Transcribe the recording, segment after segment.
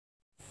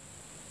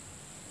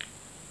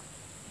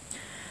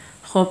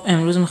خب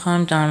امروز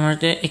میخوام در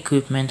مورد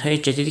اکویپمنت های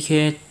جدیدی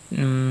که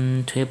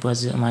توی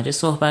بازی اومده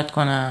صحبت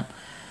کنم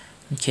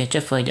که چه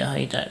فایده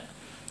هایی داره.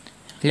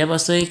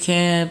 لباس هایی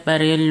که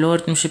برای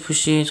لورد میشه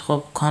پوشید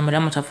خب کاملا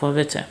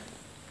متفاوته.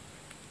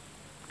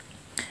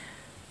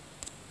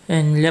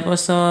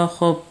 لباس ها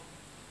خب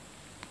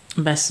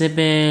بسته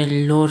به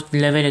لورد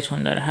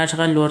لولتون داره. هر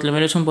چقدر لورد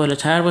لولتون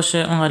بالاتر باشه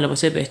اونقدر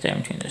لباس بهتری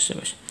میتونید داشته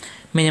باشه.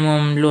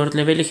 مینیمم لورد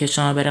لولی که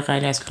شما برای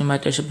قلعه از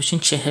کلمت داشته باشین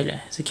 40.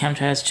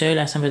 کمتر از 40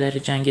 اصلا به در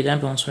جنگیدن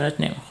به اون صورت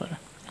نمیخوره.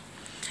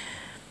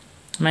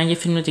 من یه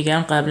فیلم دیگه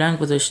هم قبلا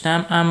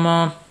گذاشتم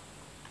اما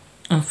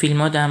اون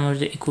فیلم ها در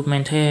مورد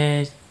اکوپمنت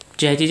های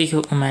جدیدی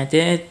که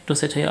اومده 2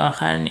 ستای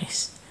آخر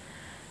نیست.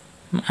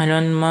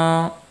 الان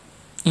ما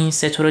این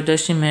ست رو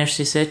داشتیم،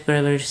 مرسی ست،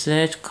 براوری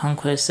ست،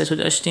 کانکوست ست رو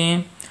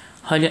داشتیم،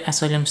 حالی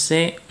اسالیم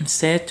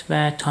ست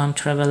و تایم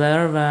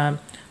ترافلر و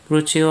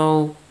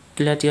بروتیو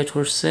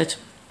گلادیاتور ست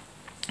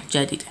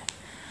جدیده.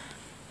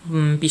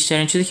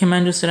 بیشترین چیزی که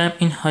من دوست دارم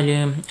این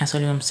حالی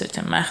اسالیوم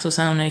سته،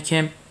 مخصوصا اونایی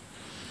که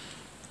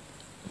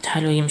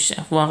طلایی میشه.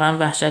 واقعا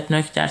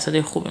وحشتناک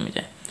درصد خوبی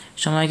میده.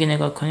 شما اگه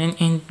نگاه کنین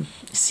این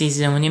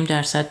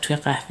 13.5% توی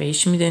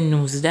قهوه‌ایش میده،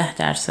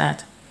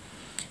 19%.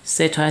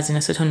 3 تا از این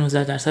 3 تا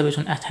 19%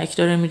 بهتون اتک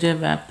داره میده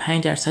و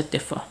 5%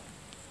 دفاع.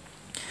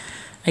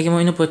 اگه ما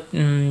اینو با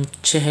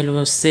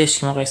 43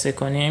 که مقایسه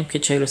کنیم که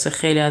 43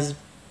 خیلی از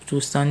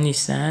دوستان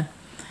نیستن،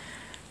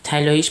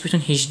 طلاییش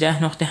بهتون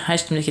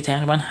 18.8 میده که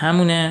تقریبا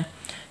همونه.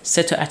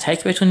 3 تا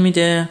اتک بهتون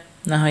میده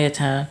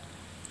نهایتا،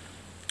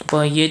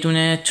 با یه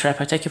دونه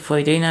ترپ اتک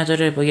فایده‌ای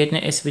نداره، با یه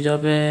دونه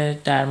اسپیداب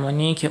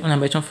درمانی که اونم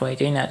بهتون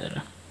فایده‌ای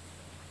نداره.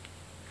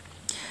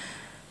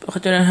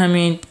 بخاطر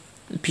همین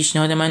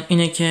پیشنهاد من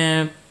اینه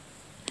که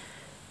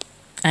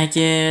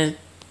اگه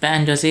به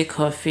اندازه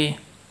کافی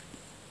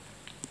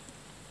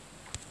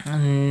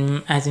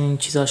از این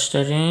چیزاش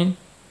دارین،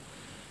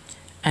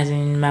 از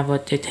این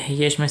مواد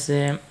تهیه‌اش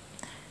مثل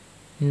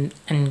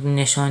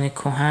نشان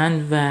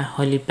کهن و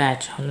هالی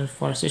بج، حالا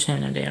فارسیش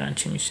نمیدونم دقیقا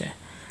چی میشه،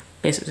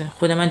 بسازین.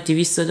 خود من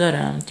 200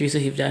 دارم،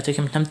 217 تا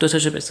که میتونم 2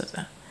 تاشو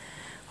بسازم.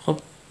 خب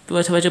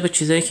با توجه به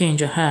چیزایی که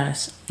اینجا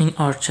هست، این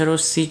آرچر و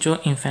سیج و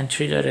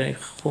اینفنتری داره.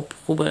 خب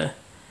خوبه.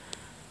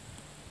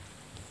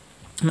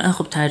 من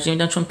خب ترجیح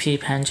میدم چون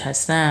P5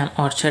 هستم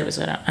آرچر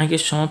بذارم. اگه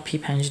شما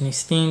P5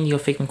 نیستین یا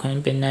فکر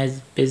میکنین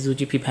به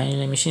زودی P5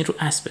 نمیشین، رو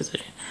اسب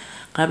بذارین.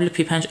 قبل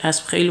P5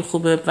 اسب خیلی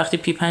خوبه. وقتی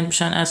P5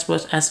 میشن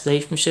اسب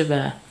ضعیف میشه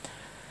و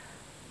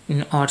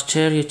این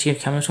آرچر یا تیر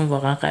کمرتون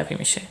واقعا قوی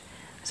میشه.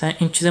 مثلا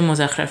این چیز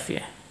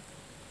مزخرفیه،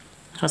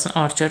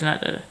 اصلا آرچر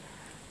نداره.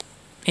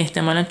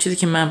 احتمالا چیزی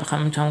که من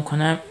بخوام امتحان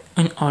کنم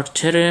این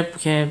آرچره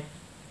که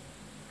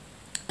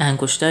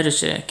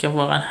انگشترشه که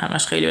واقعا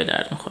همش خیلی به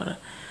درد میخوره.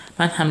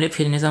 من حمله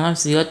پیل نظامم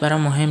زیاد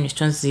برام مهم نیست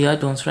چون زیاد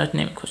به اون صورت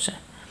نمیکشه.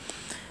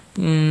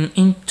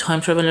 این تایم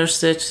ترافلر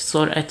ست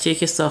سرعتیه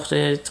که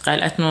ساخته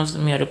قلعتون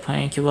میاره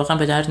پایین که واقعا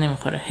به درد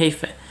نمیخوره.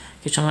 حیفه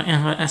که شما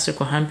اینقدر اصر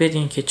کهن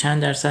بدین که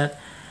چند درصد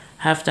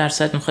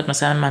 7% میخواد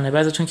مثلا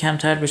منابعتون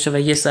کمتر بشه و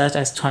 1 ساعت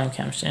از تایم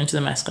کم شه. این چیز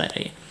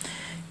مسخره‌ایه.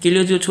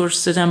 گلادیاتور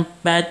ست هم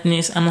بد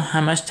نیست اما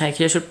همش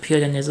تکیهش رو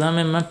پیاده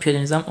نظامه. من پیاده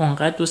نظام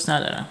اونقدر دوست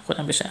ندارم،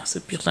 خودم به شخصه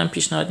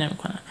پیشنهاد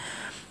نمیکنم.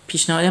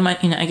 پیشنهاد من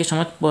اینه اگه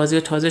شما بازی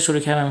رو تازه شروع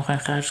کردین و میخواین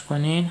خرج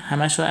کنین،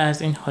 همش رو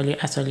از این حالی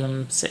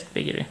اسالیوم ست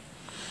بگیرین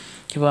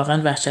که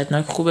واقعا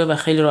وحشتناک خوبه و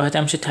خیلی راحت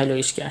میشه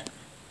طلاییش کرد.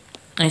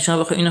 اگه شما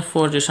بخواید اینو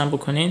فورجش هم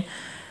بکنین،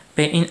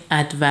 به این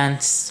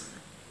ادوانس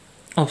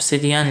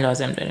ابسیدین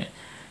لازم دارین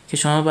که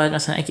شما باید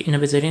مثلا اگه اینو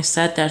بذارین 100%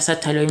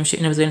 طلایی میشه،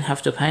 اینو بذارین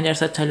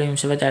 75% طلایی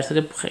میشه و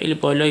درصد خیلی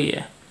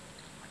بالاییه.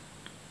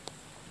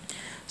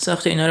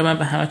 ساخت اینا رو من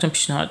به همتون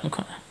پیشنهاد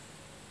میکنم.